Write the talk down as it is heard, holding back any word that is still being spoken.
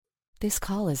This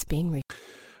call is being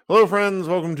Hello, friends.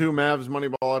 Welcome to Mavs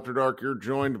Moneyball After Dark. You're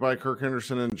joined by Kirk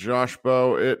Henderson and Josh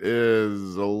Bowe. It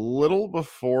is a little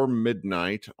before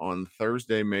midnight on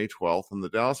Thursday, May 12th, and the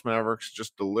Dallas Mavericks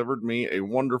just delivered me a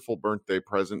wonderful birthday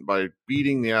present by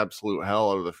beating the absolute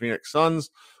hell out of the Phoenix Suns,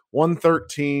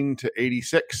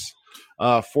 113-86,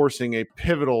 forcing a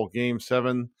pivotal Game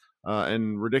 7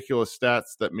 and ridiculous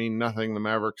stats that mean nothing. The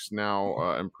Mavericks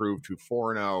now improved to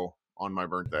 4-0 on my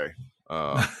birthday.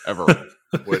 Ever,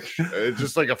 which it's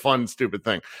just like a fun, stupid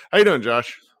thing. How you doing,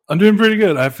 Josh? I'm doing pretty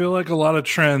good. I feel like a lot of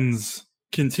trends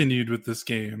continued with this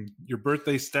game. Your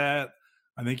birthday stat,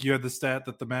 I think you had the stat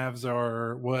that the Mavs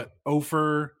are,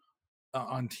 0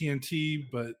 on TNT,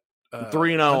 but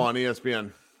 3-0 on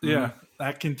ESPN. Yeah,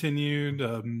 that continued.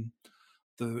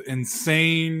 The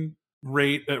insane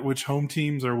rate at which home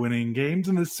teams are winning games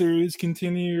in this series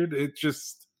continued. It's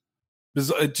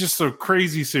just a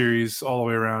crazy series all the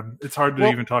way around. It's hard to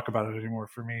even talk about it anymore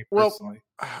for me personally.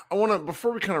 I want to,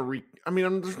 before we kind of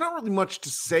there's not really much to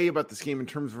say about this game in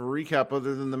terms of a recap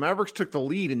other than the Mavericks took the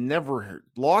lead and never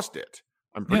lost it.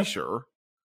 I'm pretty sure.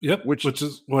 Yep, which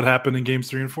is what happened in games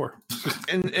 3 and 4.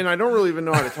 and I don't really even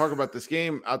know how to talk about this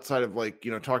game outside of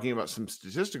talking about some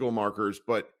statistical markers,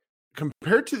 but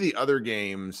compared to the other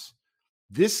games,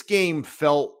 this game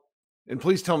felt, and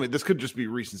please tell me this could just be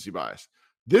recency bias,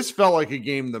 this felt like a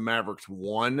game the Mavericks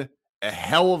won a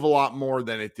hell of a lot more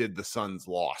than it did the Suns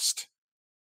lost.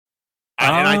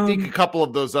 And I think a couple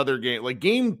of those other games, like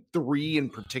Game 3 in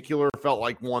particular, felt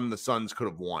like one the Suns could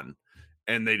have won,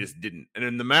 and they just didn't. And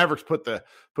then the Mavericks put the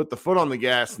foot on the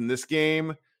gas in this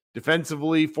game,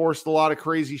 defensively forced a lot of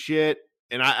crazy shit.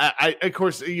 And I of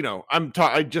course,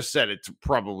 I just said it's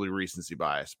probably recency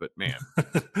bias, but man.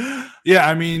 Yeah,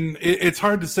 I mean, it's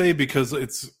hard to say because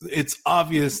it's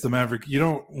obvious the Maverick, you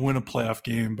don't win a playoff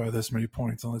game by this many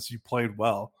points unless you played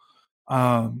well.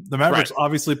 The Mavericks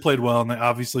obviously played well, and they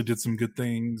obviously did some good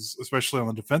things, especially on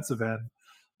the defensive end.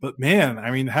 But man,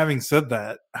 I mean, having said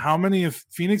that, how many of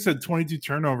Phoenix had 22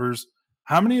 turnovers?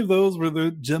 How many of those were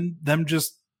them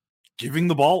just giving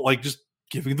the ball,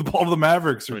 giving the ball to the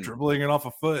Mavericks or dribbling it off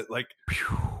a foot? Like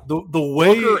the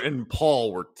way Booker and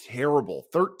Paul were terrible.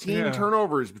 13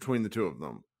 turnovers between the two of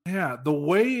them. Yeah, the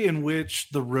way in which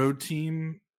the road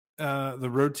team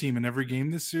in every game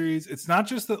this series, it's not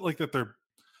just that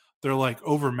they're like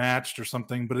overmatched or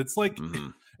something, but it's like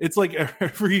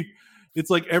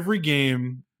every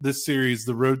game this series,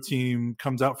 the road team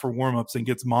comes out for warmups and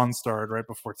gets Monstarred right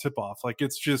before tip off. Like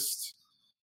it's just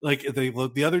like they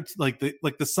look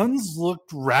the Suns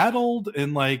looked rattled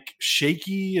and like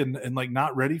shaky and like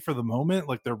not ready for the moment.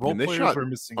 Like their role players were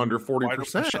missing under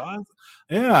 40% shots.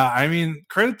 Yeah, I mean,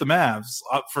 credit the Mavs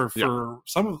for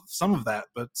some of that,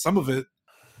 but some of it,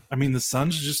 I mean, the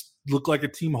Suns just look like a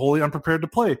team wholly unprepared to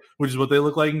play, which is what they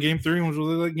look like in Game 3 and which is what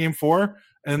they look like in Game 4,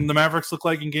 and the Mavericks look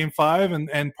like in Game 5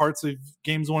 and parts of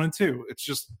Games 1 and 2. It's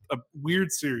just a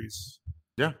weird series.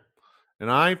 Yeah,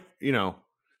 and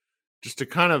just to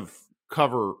kind of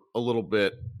cover a little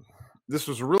bit, this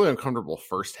was a really uncomfortable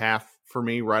first half for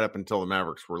me right up until the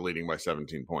Mavericks were leading by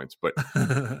 17 points. But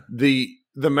the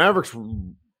Mavericks,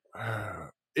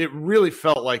 it really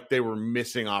felt like they were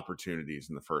missing opportunities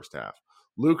in the first half.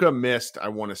 Luka missed, I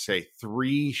want to say,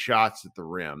 3 shots at the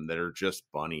rim that are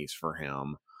just bunnies for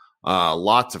him.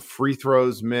 Lots of free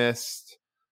throws missed.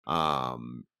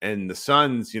 And the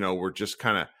Suns, were just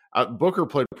kind of, Booker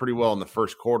played pretty well in the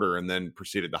first quarter and then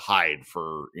proceeded to hide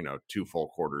for, 2 full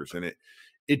quarters. And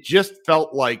it just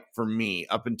felt like, for me,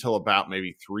 up until about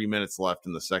maybe 3 minutes left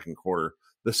in the second quarter,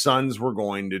 the Suns were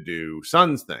going to do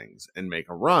Suns things and make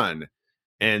a run.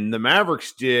 And the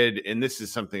Mavericks did, and this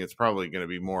is something that's probably going to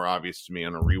be more obvious to me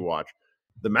on a rewatch.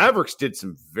 The Mavericks did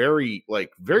some very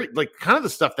kind of the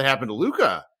stuff that happened to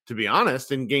Luka, to be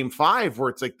honest, in Game 5, where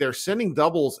it's like they're sending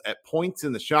doubles at points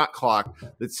in the shot clock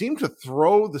that seem to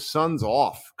throw the Suns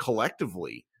off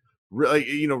collectively,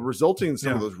 really, resulting in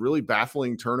some of those really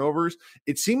baffling turnovers.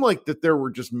 It seemed like that there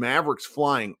were just Mavericks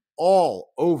flying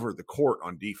all over the court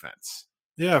on defense.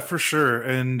 Yeah, for sure.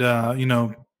 And,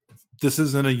 this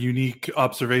isn't a unique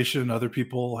observation. Other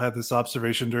people had this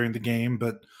observation during the game,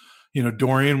 but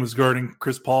Dorian was guarding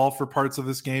Chris Paul for parts of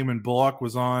this game, and Bullock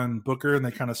was on Booker, and they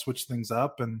kind of switched things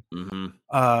up. And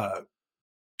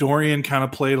Dorian kind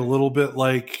of played a little bit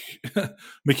like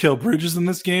Mikal Bridges in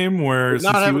this game, where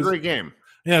not have a great game.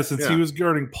 Yeah, since he was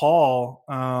guarding Paul,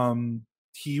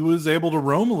 he was able to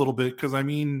roam a little bit because, I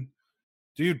mean,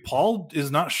 dude, Paul is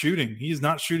not shooting. He's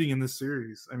not shooting in this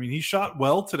series. I mean, he shot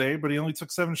well today, but he only took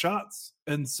 7 shots.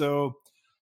 And so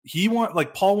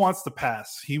Paul wants to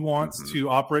pass. He wants to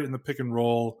operate in the pick and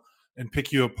roll and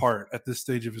pick you apart at this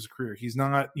stage of his career. He's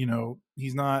not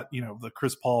the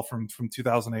Chris Paul from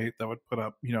 2008 that would put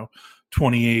up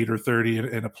 28 or 30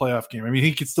 in a playoff game. I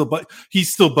mean,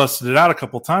 he's still busted it out a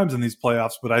couple times in these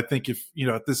playoffs. But I think if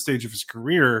at this stage of his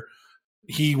career,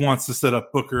 he wants to set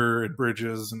up Booker and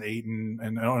Bridges and Ayton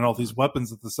and all these weapons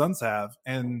that the Suns have,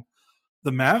 and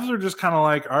the Mavs are just kind of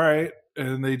like, all right.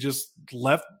 And they just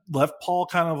left Paul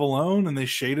kind of alone, and they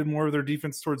shaded more of their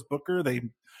defense towards Booker. They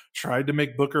tried to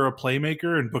make Booker a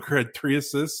playmaker, and Booker had 3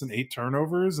 assists and 8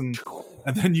 turnovers. And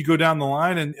then you go down the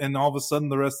line, and all of a sudden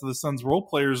the rest of the Suns role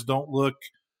players don't look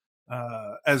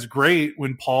as great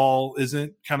when Paul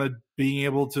isn't kind of being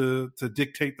able to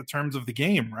dictate the terms of the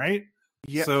game, right?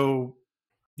 Yeah. So,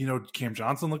 Cam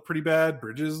Johnson looked pretty bad.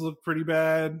 Bridges looked pretty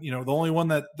bad. The only one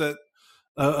that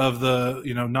of the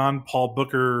non-Paul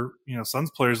Booker Suns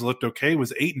players looked okay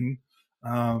was Ayton,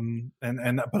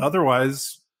 but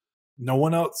otherwise no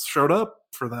one else showed up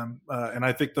for them, and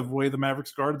I think the way the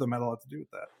Mavericks guarded them had a lot to do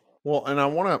with that. Well, and I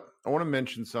want to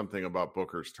mention something about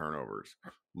Booker's turnovers.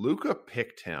 Luka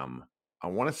picked him, I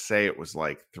want to say it was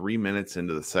like 3 minutes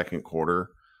into the second quarter,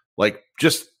 like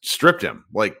just stripped him,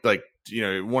 like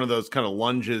one of those kind of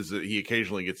lunges that he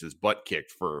occasionally gets his butt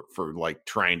kicked for like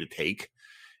trying to take.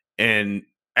 And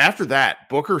after that,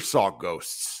 Booker saw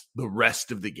ghosts the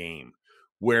rest of the game,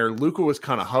 where Luka was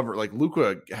kind of hovering. Like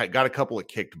Luka had got a couple of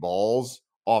kicked balls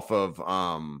off of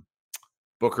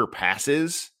Booker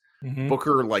passes. Mm-hmm.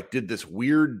 Booker like did this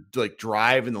weird like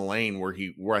drive in the lane where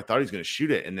I thought he was going to shoot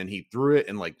it, and then he threw it,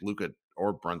 and like Luka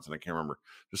or Brunson, I can't remember,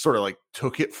 just sort of like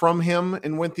took it from him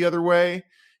and went the other way.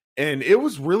 And it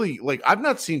was really like, I've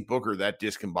not seen Booker that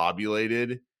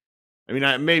discombobulated. I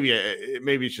mean, maybe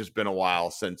it's just been a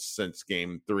while since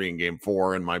game 3 and game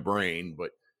 4 in my brain, but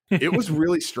it was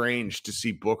really strange to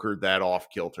see Booker that off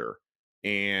kilter.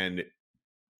 And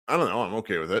I don't know, I'm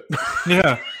okay with it.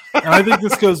 Yeah. And I think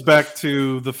this goes back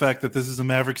to the fact that this is a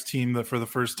Mavericks team that for the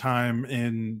first time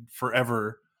in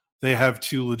forever, they have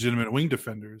 2 legitimate wing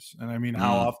defenders. And I mean,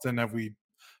 how often have we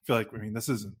feel like, I mean, this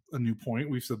isn't a new point.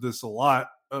 We've said this a lot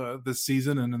this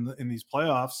season and in these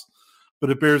playoffs. But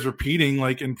it bears repeating,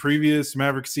 like in previous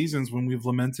Maverick seasons when we've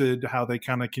lamented how they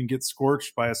kind of can get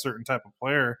scorched by a certain type of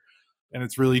player, and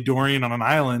it's really Dorian on an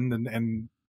island, and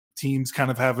teams kind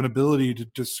of have an ability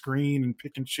to screen and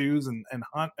pick and choose and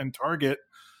hunt and target.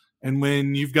 And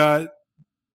when you've got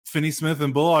Finney-Smith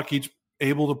and Bullock each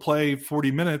able to play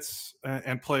 40 minutes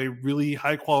and play really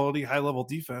high-quality, high-level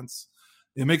defense,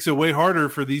 it makes it way harder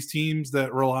for these teams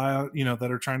that rely on,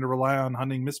 that are trying to rely on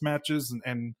hunting mismatches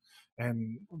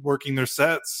and working their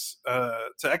sets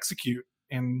to execute.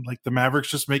 And like the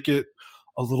Mavericks just make it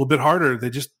a little bit harder.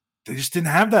 They just didn't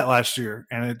have that last year.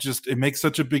 And it makes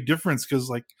such a big difference. Cause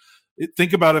like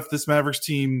think about if this Mavericks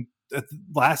team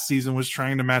last season was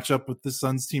trying to match up with the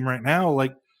Suns team right now,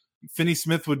 like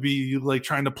Finney-Smith would be like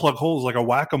trying to plug holes like a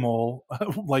whack-a-mole,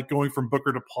 like going from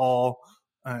Booker to Paul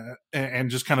and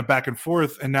just kind of back and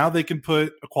forth. And now they can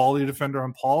put a quality defender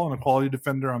on Paul and a quality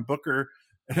defender on Booker.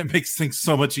 And it makes things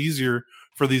so much easier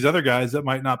for these other guys that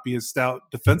might not be as stout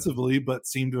defensively, but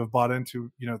seem to have bought into,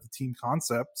 the team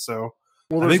concept. So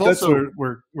I think that's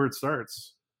where it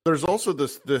starts. There's also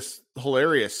this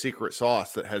hilarious secret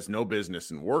sauce that has no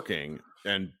business in working.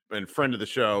 And friend of the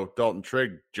show, Dalton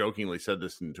Trigg, jokingly said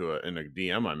this in a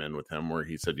DM I'm in with him, where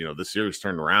he said, this series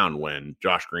turned around when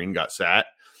Josh Green got sat.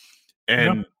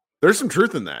 And there's some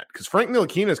truth in that, because Frank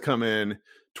Ntilikina's come in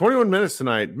 21 minutes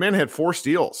tonight. Man had 4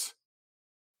 steals.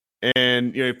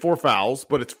 And 4 fouls,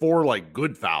 but it's 4 like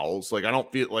good fouls. Like I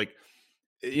don't feel like,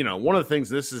 one of the things,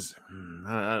 this is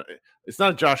it's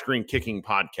not a Josh Green kicking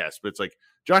podcast, but it's like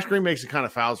Josh Green makes the kind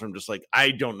of fouls where I'm just like,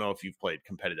 I don't know if you've played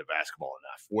competitive basketball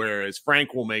enough. Whereas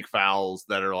Frank will make fouls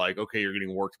that are like, okay, you're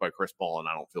getting worked by Chris Paul, and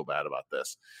I don't feel bad about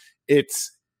this.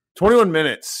 It's 21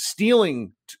 minutes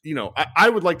stealing. I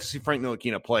would like to see Frank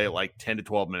Ntilikina play at like 10 to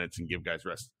 12 minutes and give guys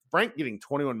rest. Frank getting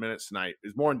 21 minutes tonight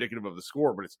is more indicative of the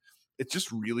score, but it's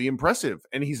just really impressive.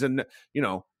 And he's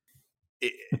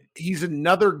he's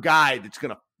another guy that's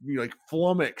going to like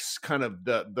flummox kind of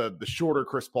the shorter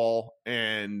Chris Paul.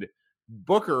 And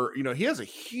Booker, he has a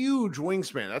huge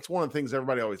wingspan. That's one of the things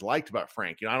everybody always liked about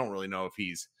Frank. I don't really know if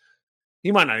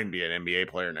he might not even be an NBA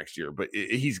player next year, but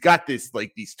he's got this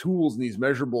like these tools and these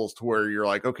measurables to where you're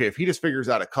like, okay, if he just figures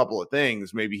out a couple of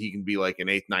things, maybe he can be like an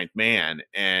 8th, 9th man.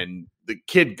 And the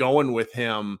kid going with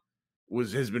him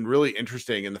has been really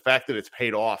interesting, and the fact that it's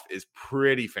paid off is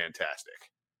pretty fantastic.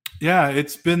 Yeah,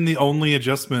 it's been the only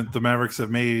adjustment the Mavericks have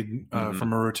made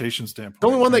from a rotation standpoint. The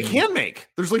only one they can make.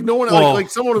 There's like no one like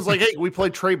someone was like, hey, we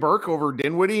played Trey Burke over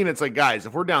Dinwiddie, and it's like, guys,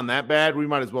 if we're down that bad, we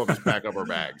might as well just pack up our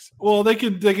bags. Well, they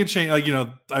can change, like,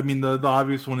 I mean, the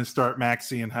obvious one is start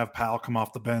Maxey and have Powell come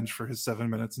off the bench for his 7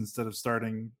 minutes instead of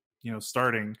starting.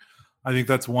 I think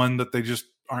that's one that they just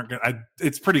aren't going to.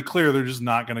 It's pretty clear they're just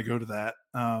not going to go to that.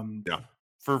 I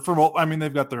mean,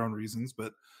 they've got their own reasons,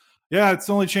 but yeah, it's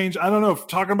only changed. I don't know. If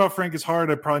talking about Frank is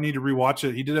hard, I probably need to rewatch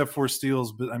it. He did have 4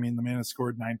 steals, but I mean, the man has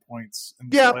scored 9 points.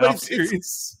 Yeah, but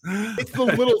it's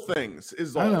the little things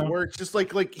is all. Where it's just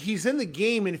like he's in the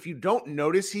game, and if you don't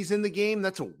notice he's in the game,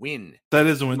 that's a win. That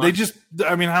is a win.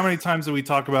 I mean, how many times did we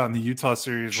talk about in the Utah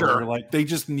series where like they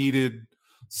just needed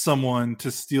someone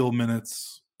to steal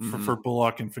minutes for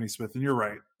Bullock and Finney-Smith? And you're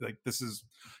right. Like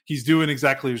he's doing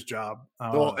exactly his job.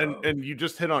 Well, and you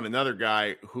just hit on another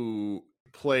guy who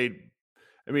played,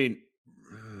 I mean,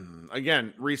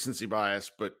 again, recency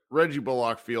bias, but Reggie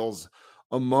Bullock feels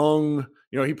among,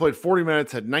 he played 40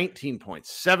 minutes, had 19 points,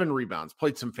 7 rebounds,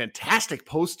 played some fantastic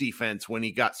post defense when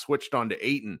he got switched on to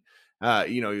Ayton.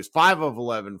 He was 5 of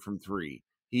 11 from 3.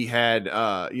 He had,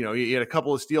 he had a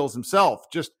couple of steals himself.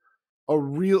 Just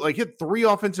he had 3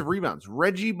 offensive rebounds.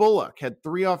 Reggie Bullock had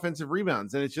 3 offensive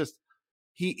rebounds, and it's just,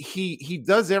 he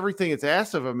does everything it's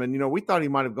asked of him. And, we thought he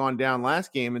might have gone down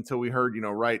last game until we heard,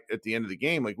 right at the end of the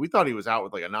game, like we thought he was out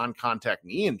with like a non-contact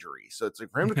knee injury. So it's like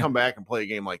for him to come back and play a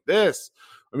game like this.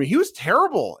 I mean, he was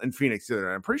terrible in Phoenix the other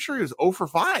night. I'm pretty sure he was 0 for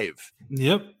 5.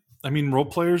 Yep. I mean, role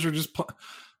players are just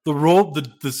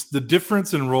the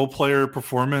difference in role player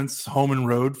performance, home and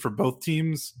road for both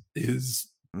teams is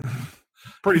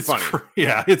pretty funny.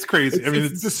 It's crazy.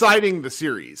 It's deciding the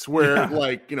series where I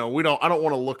don't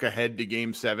want to look ahead to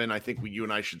game 7. I think you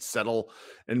and I should settle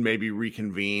and maybe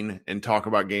reconvene and talk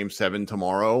about game 7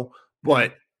 tomorrow.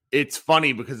 But it's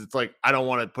funny because it's like, I don't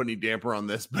want to put any damper on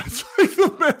this, but it's like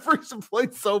the Mavericks have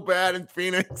played so bad in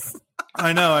Phoenix.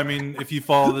 I know. I mean, if you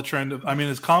follow the trend of,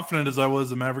 as confident as I was,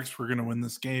 the Mavericks were going to win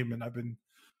this game. And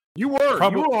you were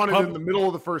on it in the middle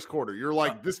of the first quarter. You're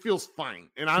like, this feels fine.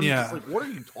 And I'm just like, what are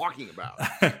you talking about?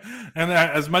 And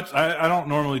as much, I don't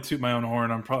normally toot my own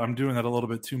horn. I'm doing that a little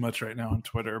bit too much right now on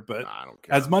Twitter, but I don't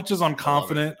care. As much as I'm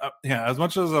confident, as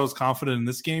much as I was confident in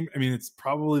this game, it's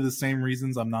probably the same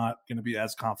reasons I'm not going to be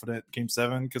as confident game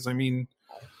 7. Cause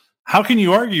how can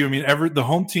you argue? The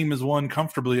home team has won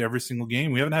comfortably every single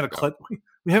game. We haven't had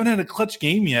a clutch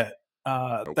game yet.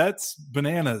 That's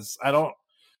bananas.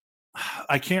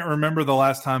 I can't remember the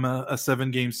last time a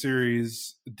 7-game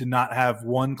series did not have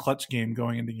one clutch game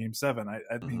going into game 7. I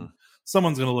mean,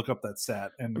 someone's going to look up that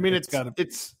stat. And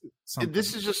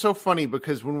this is just so funny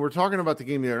because when we're talking about the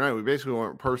game the other night, we basically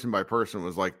went person by person.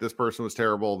 Was like, this person was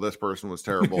terrible, this person was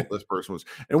terrible, this person was,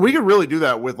 and we could really do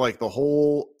that with like the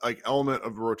whole like element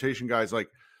of the rotation guys. Like,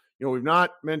 we've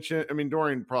not mentioned.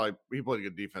 Dorian he played a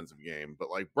good defensive game, but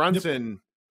like Brunson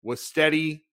was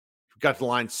steady, got to the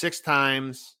line 6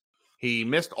 times. He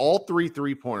missed all 3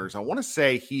 3-pointers. I want to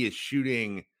say he is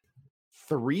shooting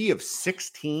 3 of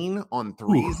 16 on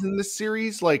threes in this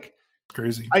series. Like,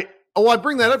 crazy. I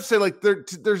bring that up to say like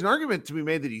there's an argument to be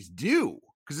made that he's due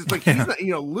because it's like he's not,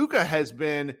 Luka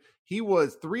he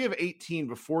was 3 of 18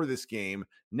 before this game.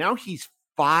 Now he's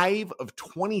 5 of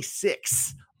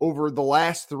 26 over the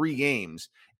last 3 games,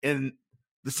 and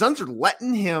the Suns are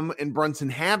letting him and Brunson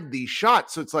have these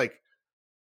shots. So it's like,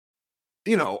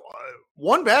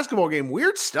 one basketball game,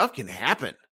 weird stuff can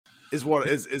happen is what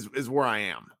is where I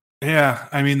am. Yeah.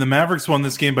 The Mavericks won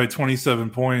this game by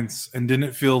 27 points and didn't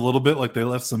it feel a little bit like they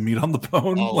left some meat on the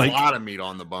bone? A lot of meat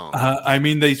on the bone.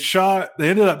 They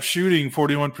ended up shooting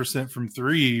 41% from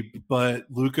 3, but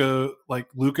Luka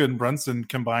and Brunson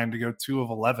combined to go 2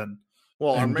 of 11.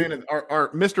 Well,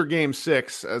 our Mr. Game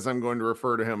 6, as I'm going to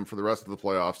refer to him for the rest of the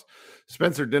playoffs,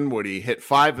 Spencer Dinwiddie hit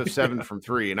 5 of 7 from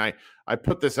 3. And I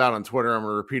put this out on Twitter. I'm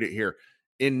going to repeat it here.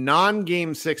 In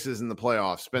non-game 6s in the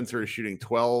playoffs, Spencer is shooting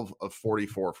 12 of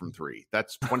 44 from 3.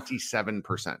 That's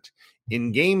 27%.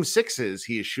 In game 6s,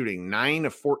 he is shooting 9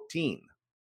 of 14,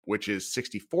 which is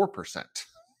 64%.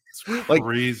 It's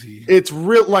crazy. It's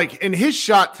real. And his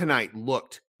shot tonight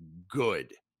looked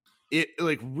good. It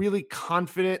really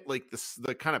confident,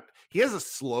 the kind of, he has a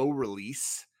slow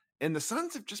release, and the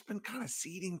Suns have just been kind of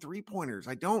seeding 3-pointers.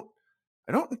 I don't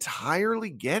entirely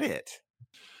get it.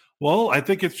 Well, I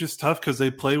think it's just tough because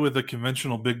they play with a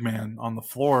conventional big man on the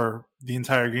floor the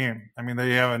entire game.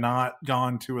 They have not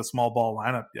gone to a small ball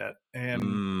lineup yet.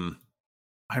 And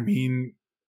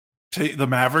the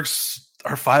Mavericks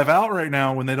are 5 out right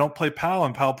now when they don't play Powell,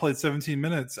 and Powell played 17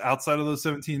 minutes. Outside of those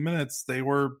 17 minutes, they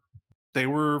were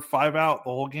 5 out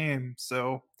the whole game.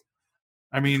 So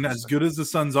I mean, as good as the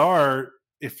Suns are,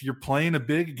 if you're playing a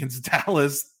big against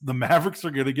Dallas, the Mavericks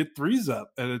are going to get threes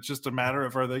up, and it's just a matter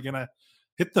of are they going to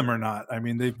hit them or not. I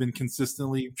mean, they've been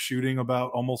consistently shooting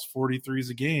about almost 40 threes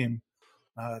a game.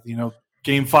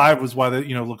 Game 5 was why they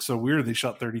look so weird. They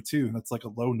shot 32, and that's like a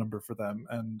low number for them.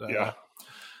 And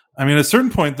I mean, at a certain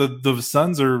point, the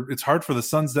Suns it's hard for the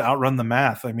Suns to outrun the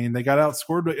math. I mean, they got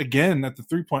outscored again at the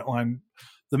 3-point line.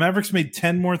 The Mavericks made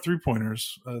 10 more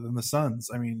 3-pointers than the Suns.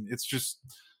 I mean, it's just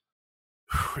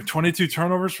 22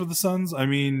 turnovers for the Suns. I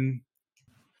mean,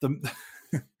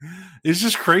 it's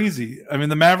just crazy. I mean,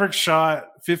 the Mavericks shot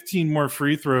 15 more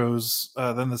free throws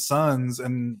than the Suns,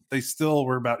 and they still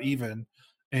were about even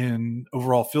in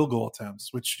overall field goal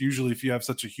attempts, which usually if you have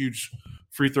such a huge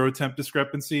free throw attempt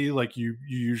discrepancy, like you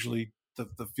usually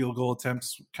the field goal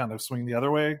attempts kind of swing the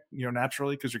other way,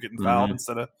 naturally, because you're getting fouled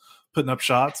instead of putting up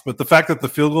shots. But the fact that the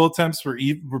field goal attempts were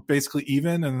basically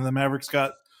even, and then the Mavericks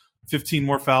got 15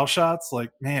 more foul shots,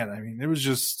 like, man, I mean, it was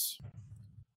just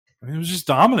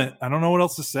dominant. I don't know what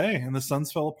else to say. And the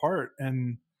Suns fell apart.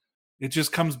 And it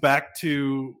just comes back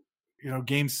to,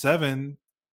 Game 7.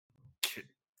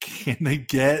 Can they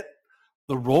get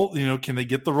the role? Can they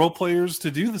get the role players to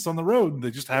do this on the road?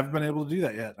 They just haven't been able to do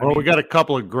that yet. We got a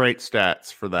couple of great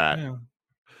stats for that. Yeah.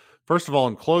 First of all,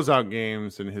 in closeout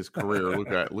games in his career,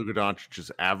 Luka Doncic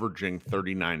is averaging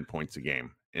 39 points a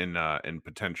game in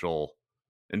potential,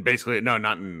 and basically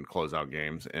not in closeout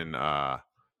games, in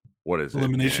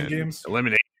elimination games.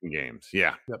 Elimination games,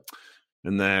 yeah. Yep.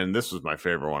 And then this was my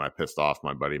favorite one. I pissed off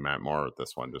my buddy Matt Moore with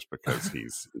this one just because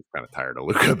he's kind of tired of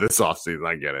Luka this offseason.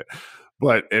 I get it.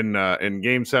 But in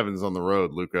Game 7s on the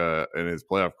road, Luka in his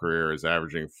playoff career is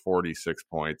averaging 46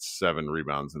 points, 7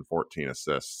 rebounds, and 14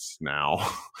 assists now.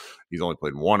 He's only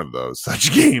played one of those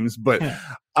such games. But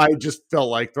I just felt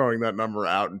like throwing that number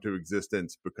out into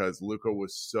existence because Luka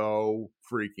was so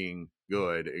freaking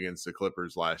good against the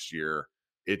Clippers last year.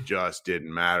 It just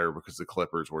didn't matter because the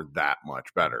Clippers were that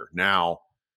much better. Now,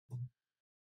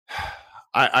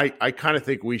 I kind of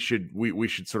think we should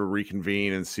sort of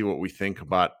reconvene and see what we think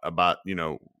about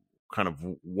kind of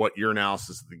what your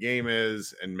analysis of the game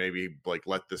is, and maybe like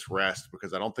let this rest,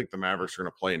 because I don't think the Mavericks are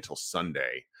going to play until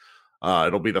Sunday.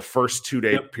 It'll be the first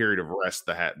 2-day period of rest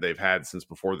that they've had since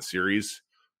before the series,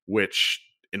 which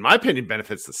in my opinion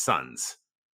benefits the Suns.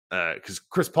 Because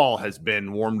Chris Paul has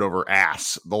been warmed over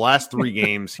ass. The last 3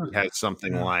 games, he had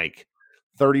something like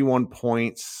 31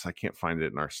 points. I can't find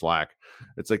it in our Slack.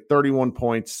 It's like 31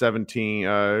 points, 17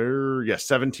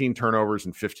 turnovers,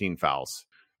 and 15 fouls.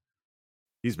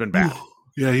 He's been bad.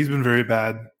 Yeah, he's been very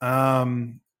bad. I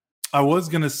was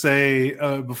going to say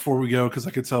before we go, because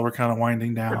I could tell we're kind of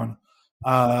winding down,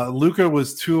 Luka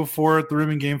was 2 of 4 at the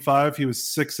rim in Game 5. He was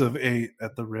 6 of 8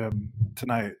 at the rim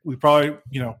tonight. We probably,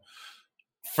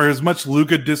 for as much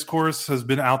Luka discourse has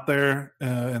been out there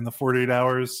in the 48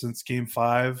 hours since Game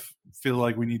 5, feel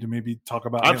like we need to maybe talk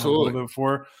about him a little bit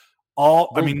before.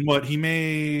 He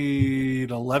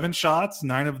made 11 shots,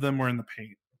 9 of them were in the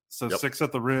paint. So 6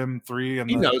 at the rim, 3 and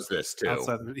he knows this too.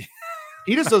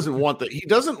 He just doesn't want the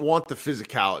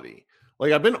physicality.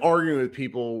 Like, I've been arguing with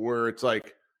people where it's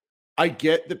like, I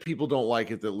get that people don't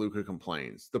like it that Luka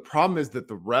complains. The problem is that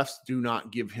the refs do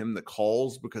not give him the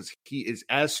calls because he is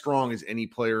as strong as any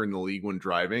player in the league when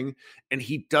driving, and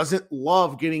he doesn't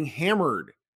love getting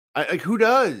hammered. Who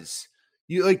does?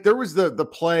 There was the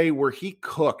play where he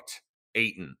cooked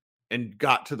Ayton and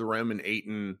got to the rim, and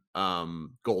Ayton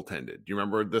goaltended. Do you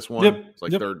remember this one? Yep. It's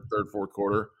like third, fourth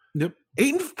quarter. Yep.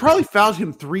 Ayton probably fouled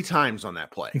him 3 times on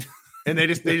that play, and they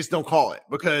just don't call it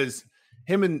because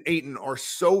him and Ayton are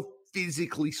so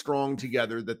physically strong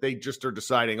together that they just are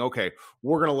deciding, okay,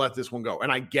 we're going to let this one go.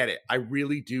 And I get it. I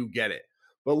really do get it.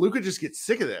 But Luka just gets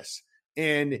sick of this.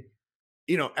 And,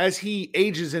 as he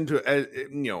ages into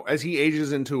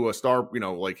a star,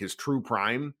 like his true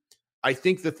prime, I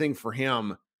think the thing for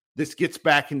him, this gets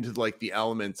back into like the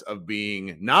elements of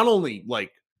being not only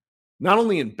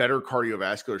in better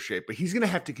cardiovascular shape, but he's going to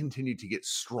have to continue to get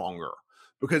stronger,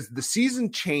 because the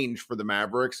season changed for the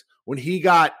Mavericks when he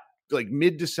got like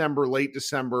mid-December, late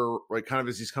December, like kind of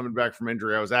as he's coming back from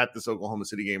injury. I was at this Oklahoma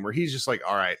City game where he's just like,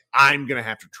 all right, I'm going to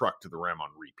have to truck to the rim on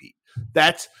repeat.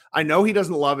 I know he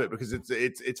doesn't love it because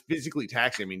it's physically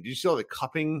taxing. I mean, did you see all the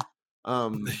cupping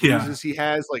bruises he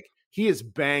has? Like, he is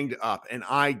banged up, and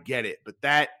I get it, but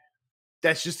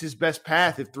that's just his best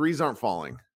path if threes aren't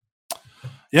falling.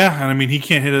 Yeah. And I mean, he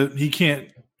can't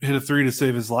hit a 3 to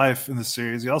save his life in this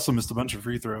series. He also missed a bunch of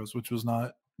free throws, which was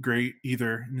not great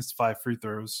either. He missed 5 free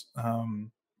throws.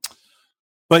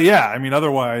 But yeah, I mean,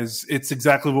 otherwise it's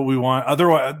exactly what we want.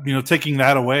 Otherwise, taking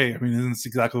that away, I mean, it's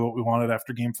exactly what we wanted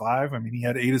after Game 5. I mean, he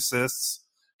had 8 assists.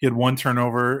 He had one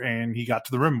turnover and he got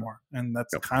to the rim more. And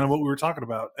that's kind of what we were talking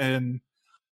about. And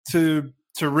to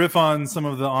riff on some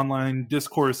of the online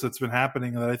discourse that's been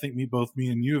happening that I think both me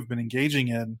and you have been engaging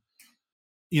in,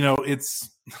 it's,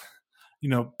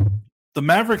 the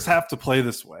Mavericks have to play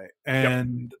this way.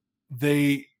 And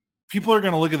people are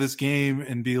going to look at this game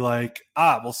and be like,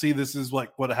 well, see, this is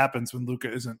like what happens when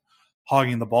Luka isn't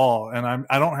hogging the ball. And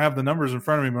I don't have the numbers in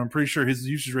front of me, but I'm pretty sure his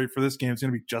usage rate for this game is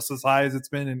going to be just as high as it's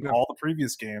been in all the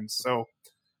previous games. So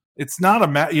it's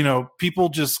not people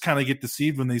just kind of get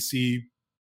deceived when they see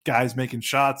guys making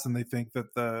shots and they think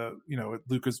that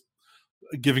Luka's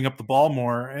giving up the ball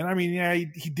more. And I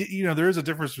mean, he did, there is a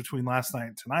difference between last night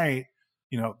and tonight.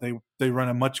 They run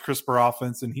a much crisper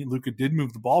offense and Luka did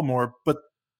move the ball more, but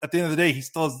at the end of the day,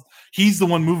 he's the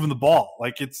one moving the ball.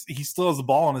 Like he still has the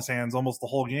ball in his hands almost the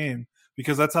whole game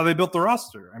because that's how they built the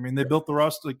roster. I mean, they built the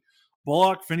roster like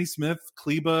Bullock, Finney-Smith,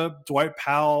 Kleba, Dwight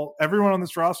Powell, everyone on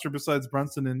this roster besides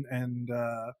Brunson and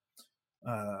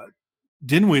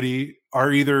Dinwiddie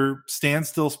are either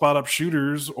standstill spot up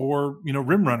shooters or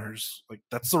rim runners. Like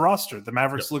that's the roster. The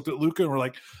Mavericks looked at Luka and were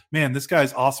like, man, this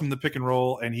guy's awesome in the pick and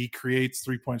roll and he creates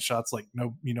 3-point shots like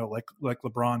like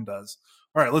LeBron does.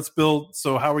 All right, let's build.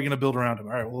 So how are we going to build around him?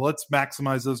 All right, well, let's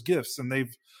maximize those gifts. And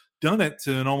they've done it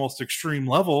to an almost extreme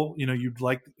level. I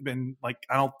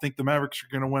don't think the Mavericks are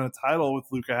going to win a title with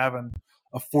Luka having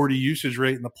a 40 usage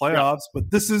rate in the playoffs, but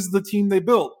this is the team they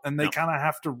built and they kind of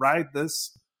have to ride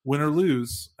this win or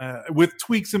lose with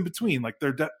tweaks in between. Like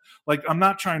I'm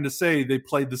not trying to say they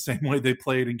played the same way they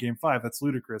played in Game 5. That's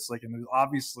ludicrous. Like, and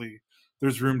obviously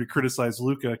there's room to criticize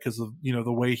Luka because of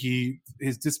the way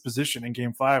his disposition in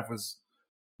Game 5 was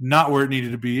not where it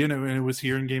needed to be, and it was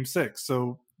here in Game 6.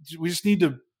 So we just need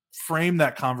to frame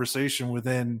that conversation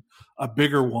within a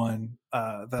bigger one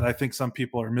that I think some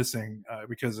people are missing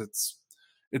because it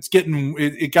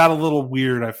got a little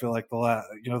weird. I feel like the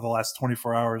last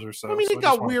 24 hours or so. I mean, it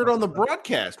got weird on the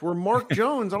broadcast where Mark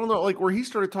Jones, I don't know, like where he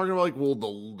started talking about like, well,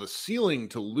 the ceiling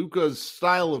to Luka's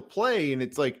style of play, and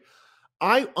it's like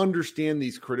I understand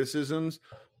these criticisms.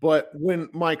 But when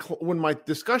my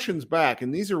discussion's back,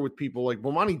 and these are with people like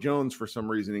Bomani Jones, for some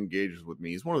reason engages with me.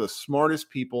 He's one of the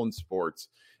smartest people in sports,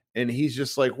 and he's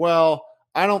just like, well,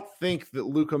 I don't think that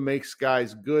Luka makes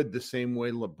guys good the same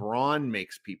way LeBron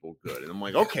makes people good. And I'm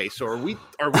like, okay, so are we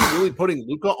really putting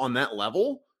Luka on that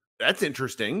level? That's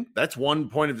interesting. That's one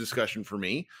point of discussion for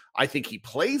me. I think he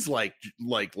plays like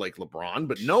LeBron,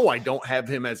 but no, I don't have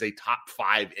him as a top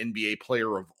 5 NBA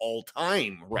player of all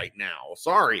time right now.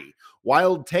 Sorry,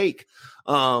 wild take.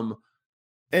 And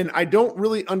I don't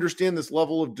really understand this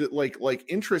level of like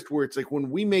interest where it's like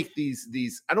when we make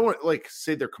these I don't want to like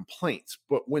say they're complaints,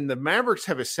 but when the Mavericks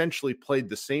have essentially played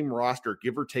the same roster,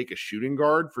 give or take a shooting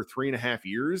guard for 3.5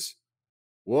 years,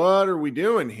 what are we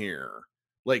doing here?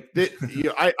 Like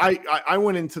I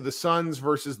went into the Suns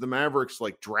versus the Mavericks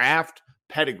like draft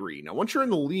pedigree. Now, once you're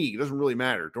in the league, it doesn't really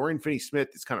matter. Dorian Finney-Smith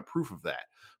is kind of proof of that.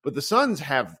 But the Suns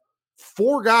have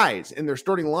 4 guys in their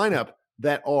starting lineup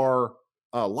that are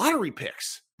lottery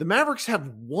picks. The Mavericks have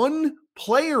 1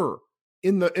 player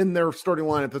in their starting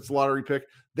lineup that's a lottery pick.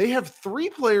 They have 3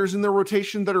 players in their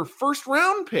rotation that are first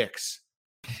round picks.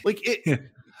 Like it.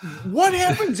 What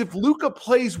happens if Luka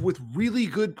plays with really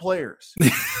good players?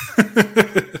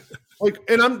 Like,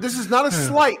 and this is not a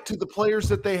slight to the players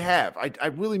that they have. I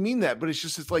really mean that, but it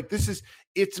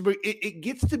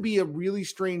gets to be a really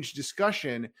strange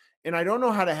discussion, and I don't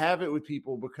know how to have it with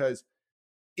people because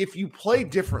if you play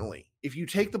differently, if you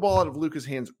take the ball out of Luka's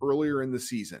hands earlier in the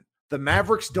season, the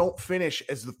Mavericks don't finish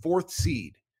as the 4th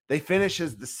seed. They finish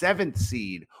as the 7th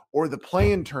seed or the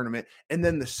play-in tournament. And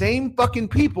then the same fucking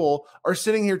people are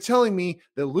sitting here telling me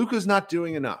that Luka's not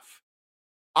doing enough.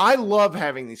 I love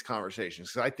having these conversations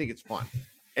because I think it's fun.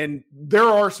 And there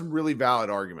are some really valid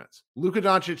arguments. Luka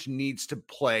Doncic needs to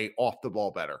play off the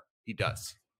ball better. He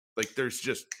does. Like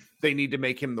they need to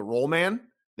make him the roll man.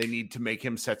 They need to make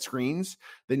him set screens.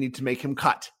 They need to make him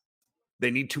cut.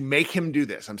 They need to make him do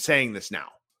this. I'm saying this now.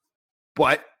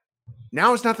 But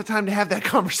now is not the time to have that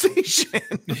conversation.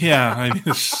 Yeah, I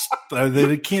mean,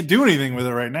 they can't do anything with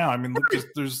it right now. I mean,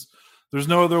 there's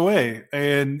no other way.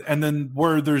 And then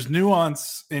where there's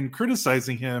nuance in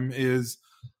criticizing him is,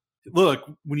 look,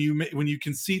 when you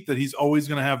concede that he's always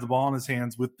going to have the ball in his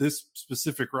hands with this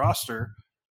specific roster,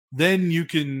 then you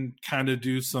can kind of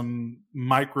do some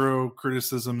micro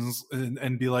criticisms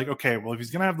and be like, okay, well, if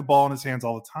he's going to have the ball in his hands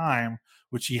all the time,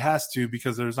 which he has to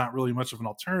because there's not really much of an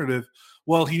alternative,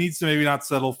 well, he needs to maybe not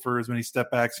settle for as many step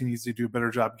backs. He needs to do a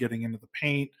better job getting into the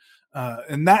paint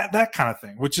and that kind of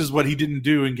thing, which is what he didn't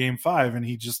do in Game 5. And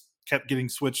he just kept getting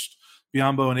switched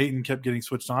Biyombo and Ayton kept getting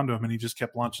switched onto him, and he just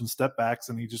kept launching step backs,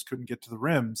 and he just couldn't get to the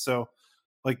rim. So,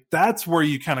 like, that's where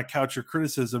you kind of couch your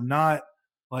criticism, not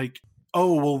like,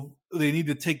 oh, well, they need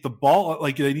to take the ball,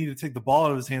 like they need to take the ball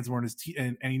out of his hands more,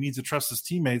 and he needs to trust his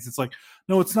teammates. It's like,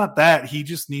 no, it's not that. He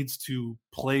just needs to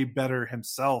play better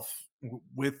himself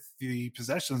with the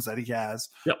possessions that he has,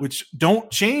 which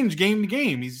don't change game to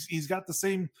game. He's got the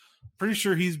same. Pretty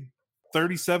sure he's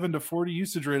 37 to 40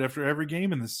 usage rate after every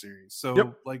game in this series.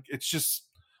 So like, it's just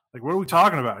like, what are we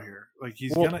talking about here? Like he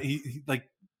like,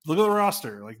 look at the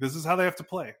roster. Like, this is how they have to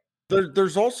play.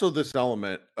 There's also this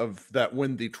element of that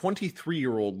when the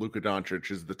 23-year-old Luka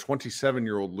Doncic is the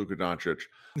 27-year-old Luka Doncic,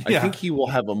 I think he will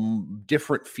have a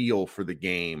different feel for the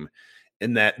game,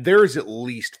 in that there is at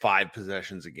least 5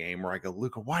 possessions a game where I go,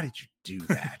 Luka, why did you do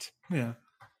that?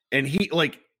 And he,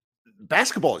 like,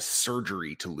 basketball is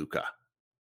surgery to Luka.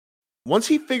 Once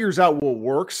he figures out what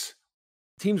works,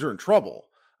 teams are in trouble.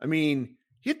 I mean,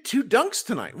 he had 2 dunks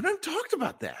tonight. We haven't talked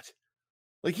about that.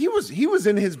 Like, he was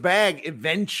in his bag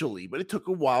eventually, but it took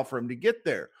a while for him to get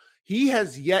there. He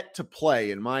has yet to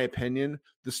play, in my opinion,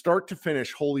 the start to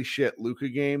finish holy shit Luka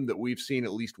game that we've seen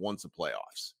at least once in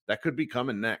playoffs. That could be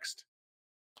coming next.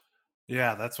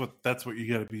 Yeah, that's what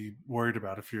you got to be worried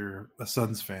about if you're a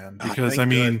Suns fan, because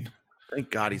thank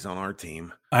God he's on our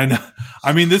team. I know.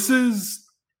 I mean, this is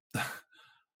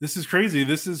crazy.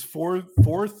 This is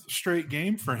fourth straight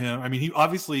game for him. I mean, he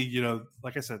obviously,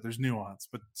 like I said, there's nuance,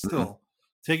 but still,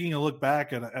 taking a look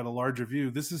back at a larger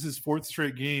view, this is his 4th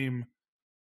straight game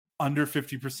under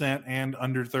 50% and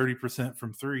under 30%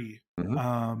 from 3.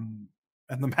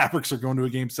 And the Mavericks are going to a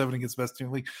game 7 against best team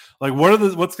in the league. Like,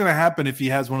 what's going to happen if he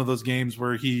has one of those games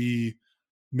where he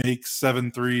makes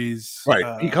 7 threes?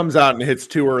 Right. He comes out and hits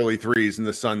 2 early threes, and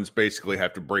the Suns basically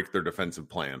have to break their defensive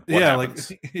plan. What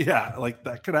happens? Like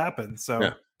that could happen.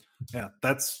 So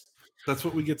that's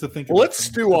what we get to think about. Well, let's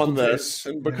stew on this.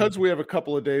 And because we have a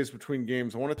couple of days between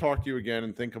games, I want to talk to you again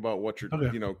and think about what you're, kind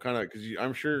of, because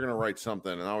I'm sure you're going to write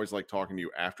something. And I always like talking to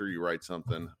you after you write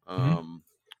something.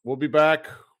 We'll be back.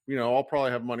 I'll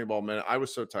probably have Moneyball Minute. I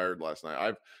was so tired last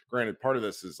night. Granted, part of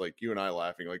this is like you and I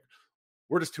laughing, like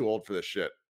we're just too old for this shit.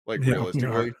 Like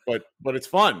realistically, but it's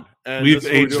fun. And we've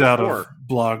aged out of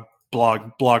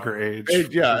blogger age.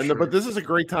 But this is a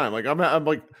great time. Like I'm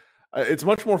like, it's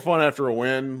much more fun after a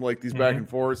win, like these back and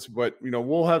forths. But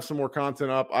we'll have some more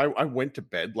content up. I went to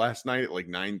bed last night at like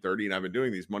 9:30, and I've been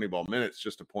doing these Moneyball Minutes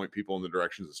just to point people in the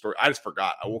directions of the story. I just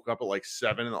forgot. I woke up at like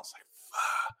 7, and I was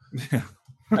like, fuck.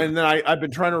 And then I've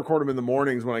been trying to record them in the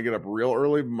mornings when I get up real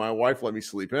early, but my wife let me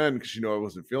sleep in because I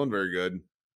wasn't feeling very good.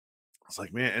 I was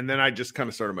like, man. And then I just kind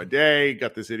of started my day,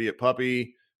 got this idiot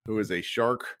puppy who is a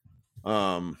shark.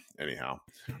 Anyhow.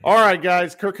 All right,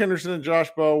 guys. Kirk Henderson and Josh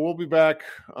Bowe. We'll be back.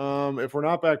 If we're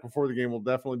not back before the game, we'll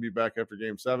definitely be back after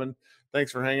game 7.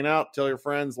 Thanks for hanging out. Tell your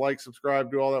friends, like, subscribe,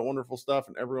 do all that wonderful stuff.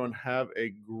 And everyone have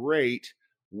a great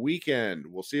weekend.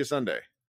 We'll see you Sunday.